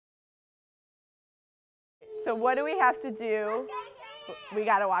So what do we have to do? We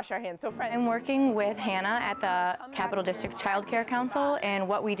got to wash our hands. So friends, I'm working with Hannah at the Capital District Child Care Council, and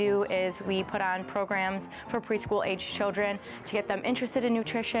what we do is we put on programs for preschool age children to get them interested in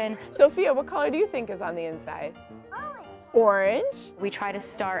nutrition. Sophia, what color do you think is on the inside? Orange. We try to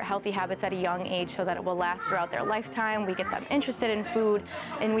start healthy habits at a young age so that it will last throughout their lifetime. We get them interested in food,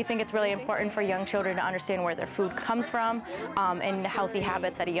 and we think it's really important for young children to understand where their food comes from, and healthy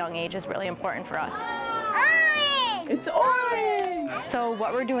habits at a young age is really important for us. It's orange! So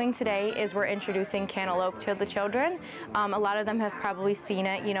what we're doing today is we're introducing cantaloupe to the children. A lot of them have probably seen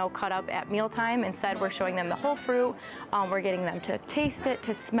it, cut up at mealtime. Instead, we're showing them the whole fruit. We're getting them to taste it,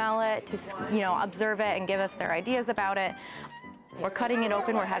 to smell it, to observe it and give us their ideas about it. We're cutting it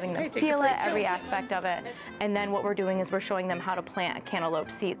open, we're having them feel it, every aspect of it. And then what we're doing is we're showing them how to plant a cantaloupe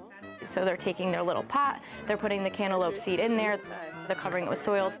seed. So they're taking their little pot, they're putting the cantaloupe seed in there, they're covering it with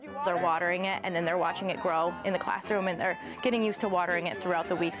soil, they're watering it, and then they're watching it grow in the classroom, and they're getting used to watering it throughout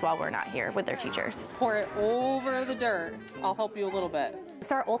the weeks while we're not here with their teachers. Pour it over the dirt. I'll help you a little bit.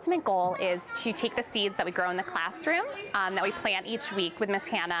 So our ultimate goal is to take the seeds that we grow in the classroom, that we plant each week with Miss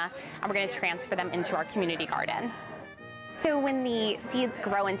Hannah, and we're going to transfer them into our community garden. So when the seeds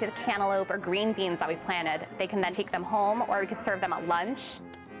grow into the cantaloupe or green beans that we planted, they can then take them home, or we could serve them at lunch.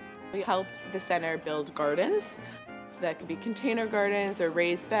 We help the center build gardens. So that could be container gardens or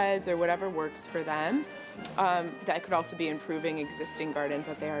raised beds or whatever works for them. That could also be improving existing gardens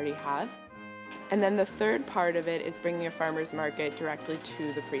that they already have. And then the third part of it is bringing a farmer's market directly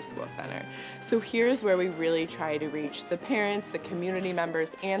to the preschool center. So here's where we really try to reach the parents, the community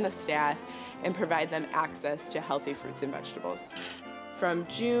members, and the staff and provide them access to healthy fruits and vegetables. From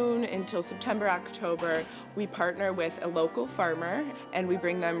June until September, October, we partner with a local farmer and we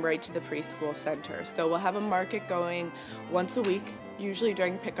bring them right to the preschool center. So we'll have a market going once a week, usually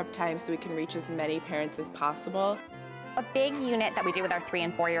during pickup time, so we can reach as many parents as possible. A big unit that we do with our 3-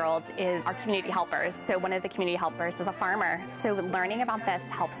 and 4-year-olds is our community helpers. So one of the community helpers is a farmer. So learning about this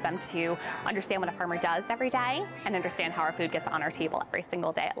helps them to understand what a farmer does every day and understand how our food gets on our table every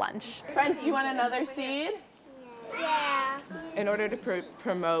single day at lunch. Friends, do you want another seed? Yeah. In order to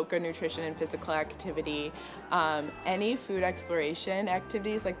promote good nutrition and physical activity, any food exploration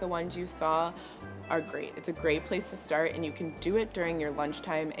activities like the ones you saw are great. It's a great place to start, and you can do it during your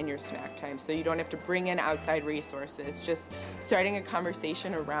lunchtime and your snack time, so you don't have to bring in outside resources. Just starting a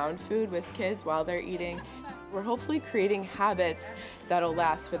conversation around food with kids while they're eating. We're hopefully creating habits that'll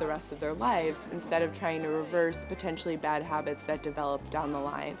last for the rest of their lives instead of trying to reverse potentially bad habits that develop down the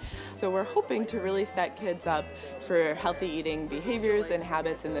line. So we're hoping to really set kids up for healthy eating behaviors and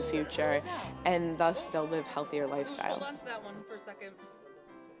habits in the future, and thus they'll live healthier lifestyles. Hold on to that one for a second.